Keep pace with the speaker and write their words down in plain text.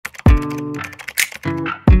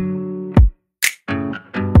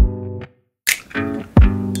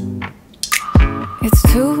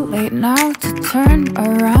But now to turn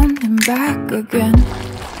around and back again.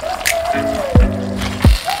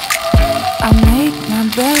 I make my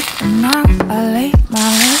bed and now I lay my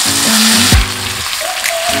head in it.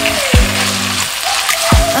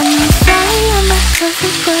 And I'm sorry I'm not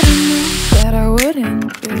perfect, but I knew that I wouldn't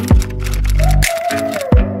be.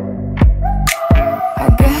 I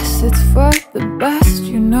guess it's for the best,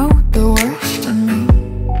 you know the worst in me.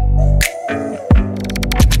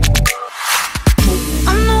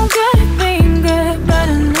 I'm no good at being good, but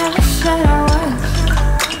I never said I was.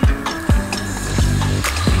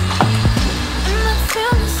 And I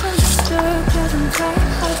feel misunderstood, cause I'm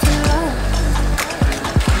trying hard to love.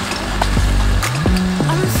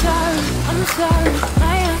 I'm sorry,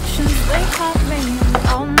 my actions, they haunt me, and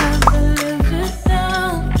I'll never live it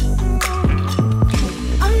down.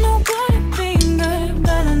 I'm no good at being good,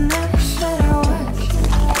 but I never said I was.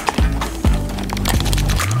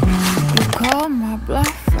 You call my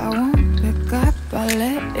bluff, I won't pick up, I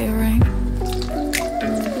let it ring.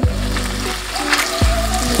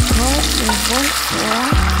 Record your voice so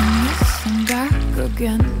I can listen back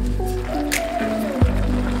again.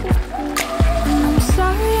 And I'm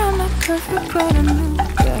sorry I'm not perfect, but I knew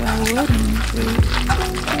that I wouldn't be.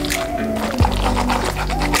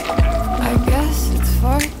 I guess it's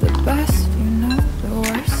for the best, you know the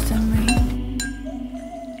worst in me.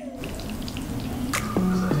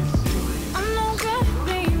 I'm no good at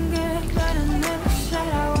being good, but I never said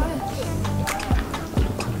I was.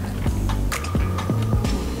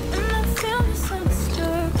 And I feel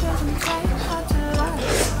misunderstood, cause I'm trying hard to love.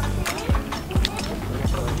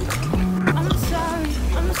 I'm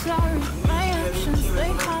sorry, my actions,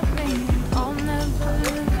 they haunt me, I'll never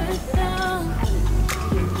live it down.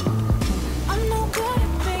 I'm no good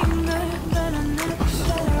at being good, but I never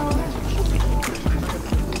said I was.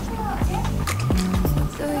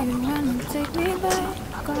 So do you wanna take me back?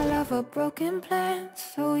 All of our broken plans,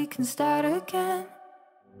 so we can start again.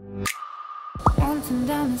 Won't turn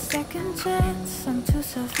down a second chance, I'm too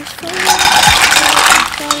selfish for you.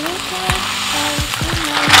 So we can stay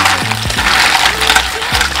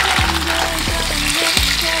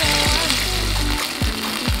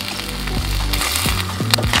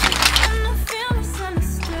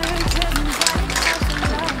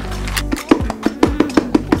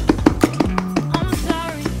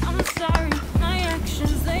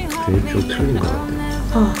again, 좀 틀린 것 같아.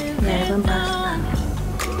 얇은 파스타.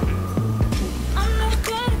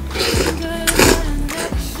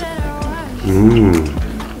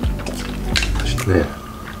 맛있네.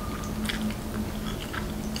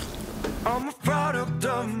 I'm a product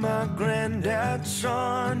of my granddad's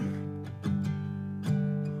son.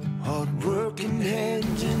 Hard working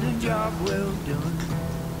hands in a job well done.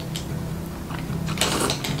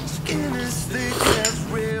 Skin as thick as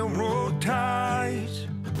railroad ties.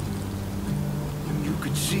 You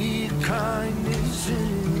could see kindness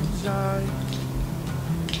in his eyes.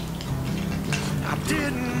 I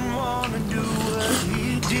didn't want to do what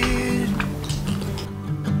he did,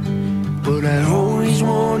 but I always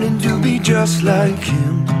wanted to be just like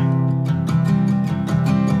him.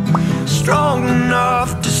 Strong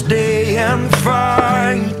enough to stay and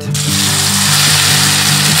fight.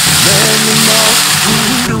 Man enough to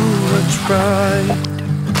do what's right.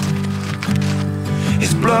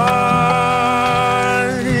 His blood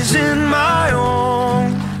is in my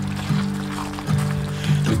own.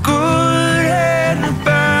 The good and the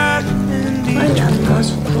bad and the 빨리 안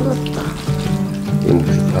나와서 부럽다.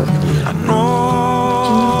 I know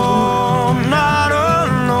I'm not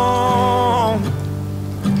alone.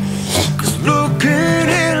 'Cause looking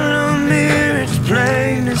in the mirror, it's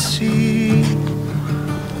plain to see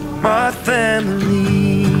my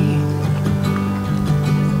family.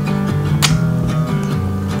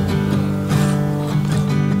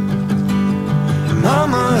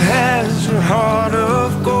 Mama has a heart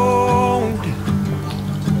of gold,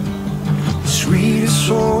 the sweetest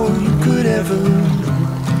soul you could ever know.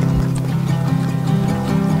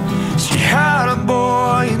 She had a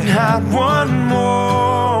boy and had one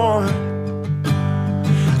more.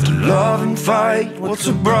 To love and fight, what's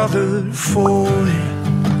a brother for?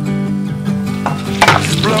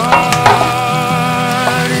 His blood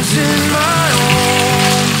is in my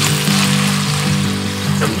own.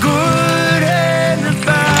 The good and the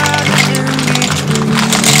bad in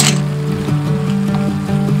between.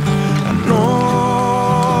 I know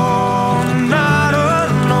I'm not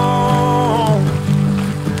alone.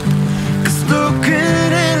 'Cause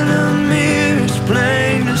looking in the mirror, it's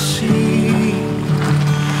plain to see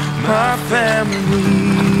my family.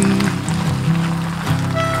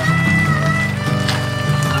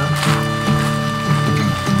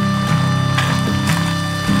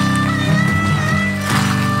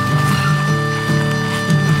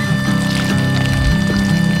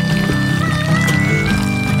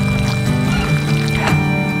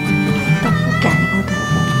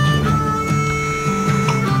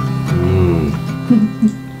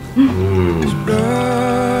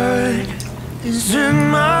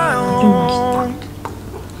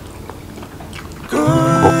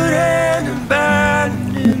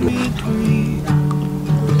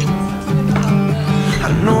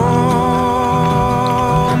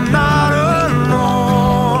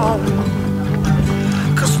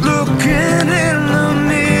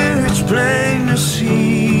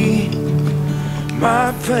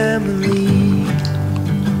 my family.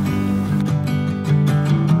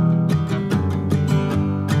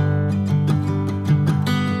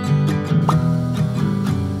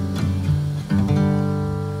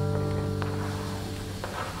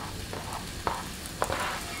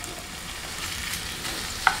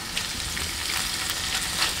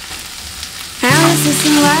 Alice is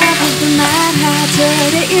in love with the Mad Hatter,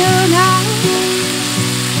 did you know?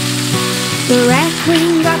 The Red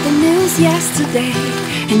Queen got the news yesterday,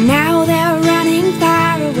 and now they're running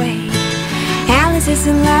far away. Alice is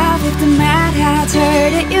in love with the Mad Hatter,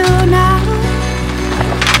 did you know?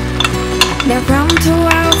 They're from two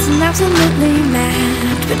worlds and absolutely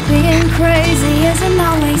mad, but being crazy isn't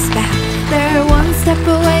always bad. They're one step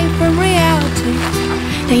away from reality.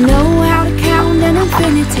 They know how to count an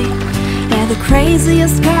infinity. They're the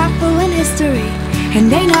craziest couple in history,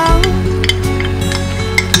 and they know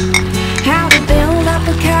how to build up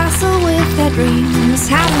a castle with their dreams,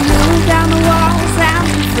 how to move down the walls and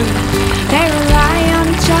be free. They rely on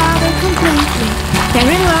each other completely.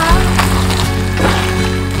 They're in love,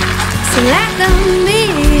 so let them be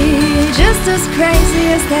just as crazy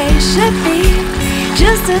as they should be,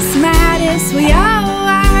 just as mad as we all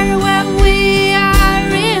are when we are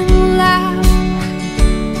in love.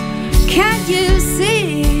 Can't you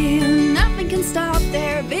see? Nothing can stop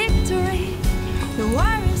their victory. The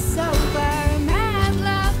war is over. Mad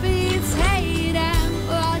love beats hate and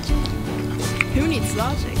logic. Who needs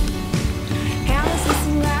logic? Alice is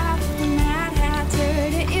in love with the Mad Hatter.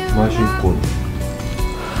 Did you know?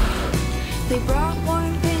 They brought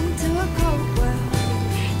warmth into a cold world,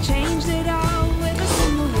 changed it all with a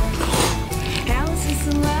single word. Alice is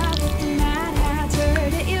in love with the Mad Hatter.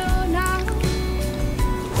 Did you know?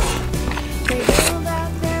 They build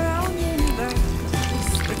up their own universe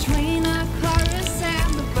between the chorus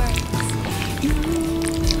and the birds.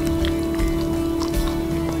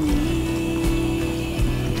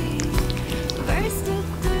 Verse do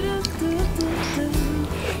do do do do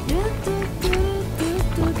do do do do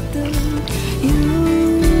do.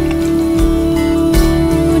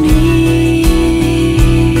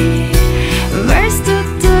 Verse do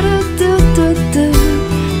do do do do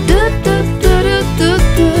do do do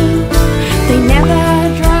do. They never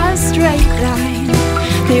draw a straight line.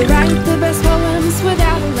 They write the best poems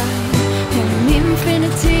without a line. They're an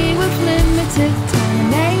infinity with limited time.